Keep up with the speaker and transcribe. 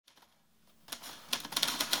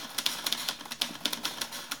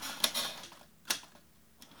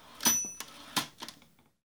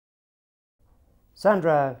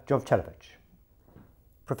Sandra Jovcelovic,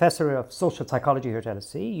 Professor of Social Psychology here at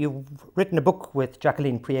LSE. You've written a book with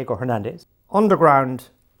Jacqueline Priego Hernandez, Underground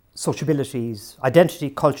Sociabilities,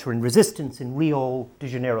 Identity, Culture and Resistance in Rio de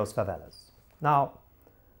Janeiro's Favelas. Now,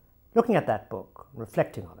 looking at that book,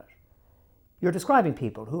 reflecting on it, you're describing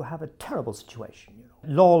people who have a terrible situation,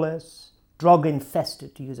 lawless,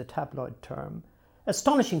 drug-infested, to use a tabloid term,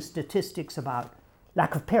 astonishing statistics about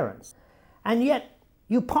lack of parents, and yet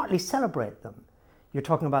you partly celebrate them. You're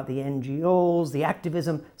talking about the NGOs, the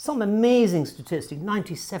activism, some amazing statistic,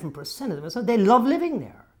 97% of them, so they love living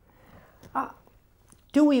there.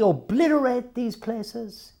 Do we obliterate these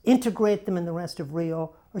places, integrate them in the rest of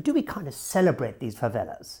Rio, or do we kind of celebrate these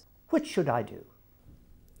favelas? Which should I do?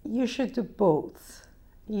 You should do both.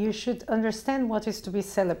 You should understand what is to be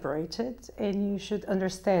celebrated, and you should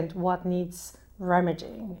understand what needs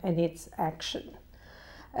remedying and needs action.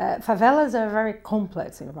 Favelas are a very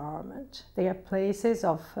complex environment. They are places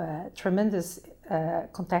of tremendous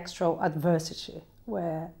contextual adversity,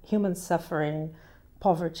 where human suffering,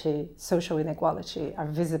 poverty, social inequality are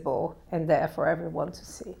visible and there for everyone to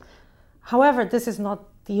see. However, this is not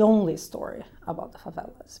the only story about the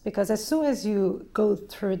favelas, because as soon as you go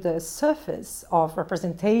through the surface of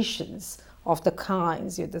representations of the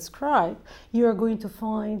kinds you describe, you are going to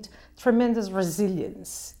find tremendous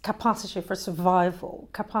resilience, capacity for survival,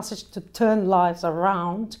 capacity to turn lives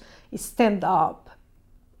around, stand up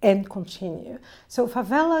and continue. So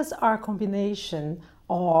favelas are a combination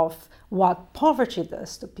of what poverty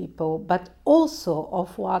does to people, but also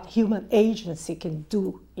of what human agency can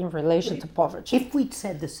do in relation to poverty. If we'd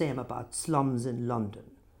said the same about slums in London,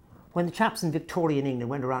 when the chaps in Victorian England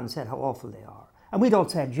went around and said how awful they are, and we'd all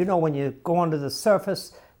said, when you go under the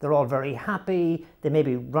surface, they're all very happy, they may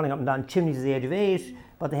be running up and down chimneys at the age of 8,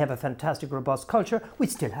 but they have a fantastic, robust culture,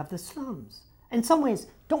 we'd still have the slums. In some ways,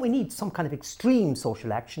 don't we need some kind of extreme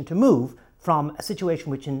social action to move from a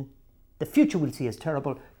situation which in the future we'll see as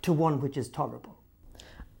terrible to one which is tolerable?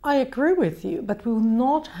 I agree with you, but we will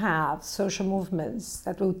not have social movements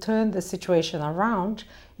that will turn the situation around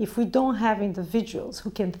if we don't have individuals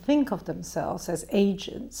who can think of themselves as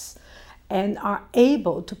agents and are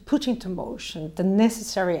able to put into motion the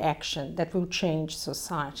necessary action that will change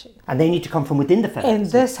society. And they need to come from within the favelas. And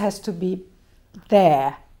this has to be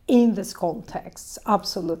there in this context,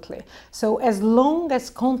 absolutely. So as long as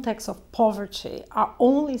contexts of poverty are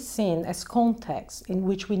only seen as contexts in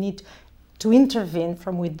which we need to intervene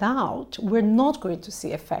from without, we're not going to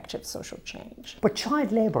see effective social change. But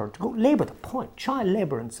child labour, to labour the point, child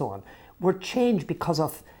labour and so on, were changed because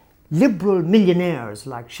of liberal millionaires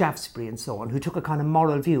like Shaftesbury and so on, who took a kind of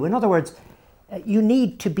moral view. In other words, you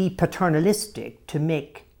need to be paternalistic to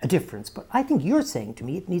make a difference. But I think you're saying to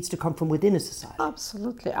me it needs to come from within a society.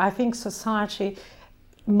 Absolutely. I think society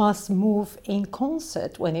must move in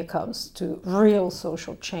concert when it comes to real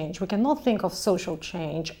social change. We cannot think of social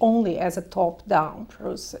change only as a top-down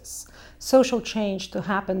process. Social change to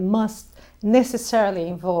happen must necessarily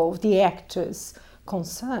involve the actors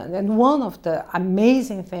concerned. And one of the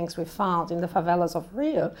amazing things we found in the favelas of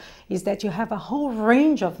Rio is that you have a whole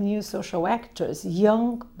range of new social actors,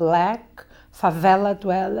 young, black, favela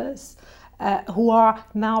dwellers, who are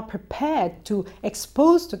now prepared to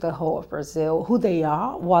expose to the whole of Brazil who they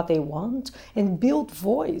are, what they want, and build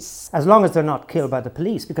voice. As long as they're not killed by the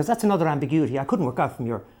police, because that's another ambiguity I couldn't work out from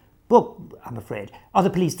your book, I'm afraid. Are the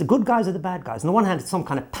police the good guys or the bad guys? On the one hand, it's some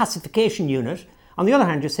kind of pacification unit. On the other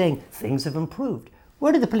hand, you're saying things have improved.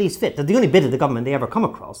 Where do the police fit? They're the only bit of the government they ever come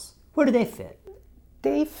across. Where do they fit?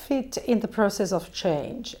 They fit in the process of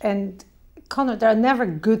change. And Conor, there are never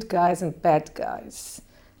good guys and bad guys.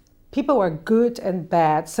 People are good and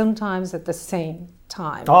bad, sometimes at the same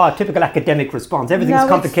time. Oh, typical academic response. Everything's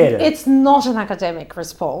complicated. It's not an academic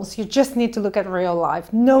response. You just need to look at real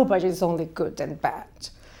life. Nobody is only good and bad.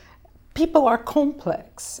 People are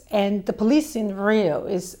complex, and the police in Rio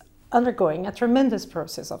is undergoing a tremendous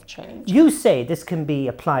process of change. You say this can be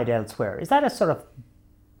applied elsewhere. Is that a sort of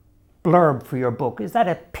blurb for your book? Is that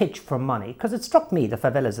a pitch for money? Because it struck me the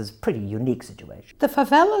favelas is a pretty unique situation. The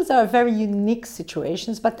favelas are very unique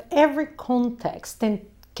situations, but every context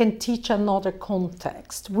can teach another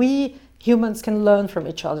context. We humans can learn from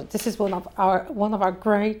each other. This is one of our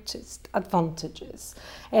greatest advantages.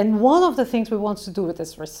 And one of the things we want to do with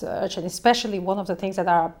this research, and especially one of the things that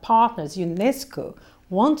our partners, UNESCO,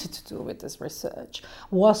 wanted to do with this research,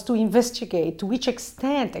 was to investigate to which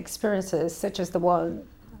extent experiences such as the one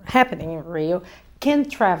happening in Rio can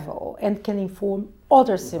travel and can inform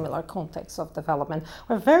other similar contexts of development.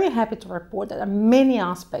 We're very happy to report that there are many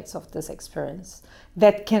aspects of this experience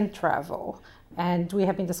that can travel. And we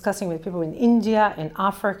have been discussing with people in India, in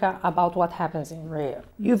Africa, about what happens in Rio.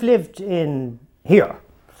 You've lived in here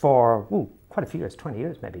for quite a few years, 20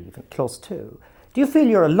 years maybe, even close to. Do you feel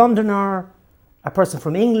you're a Londoner, a person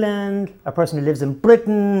from England, a person who lives in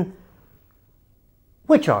Britain?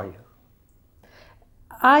 Which are you?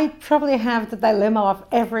 I probably have the dilemma of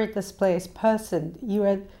every displaced person. You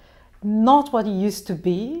are not what you used to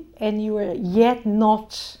be, and you are yet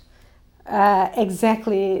not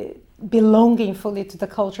exactly belonging fully to the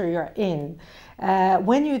culture you're in.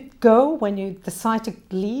 When you decide to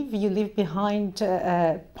leave, you leave behind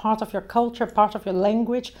part of your culture, part of your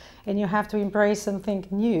language, and you have to embrace something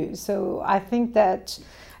new. So I think that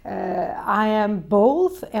I am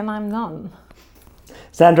both and I'm none.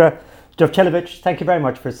 Sandra Dovcelovic, thank you very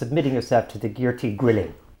much for submitting yourself to the Gearty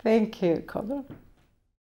grilling. Thank you, Conor.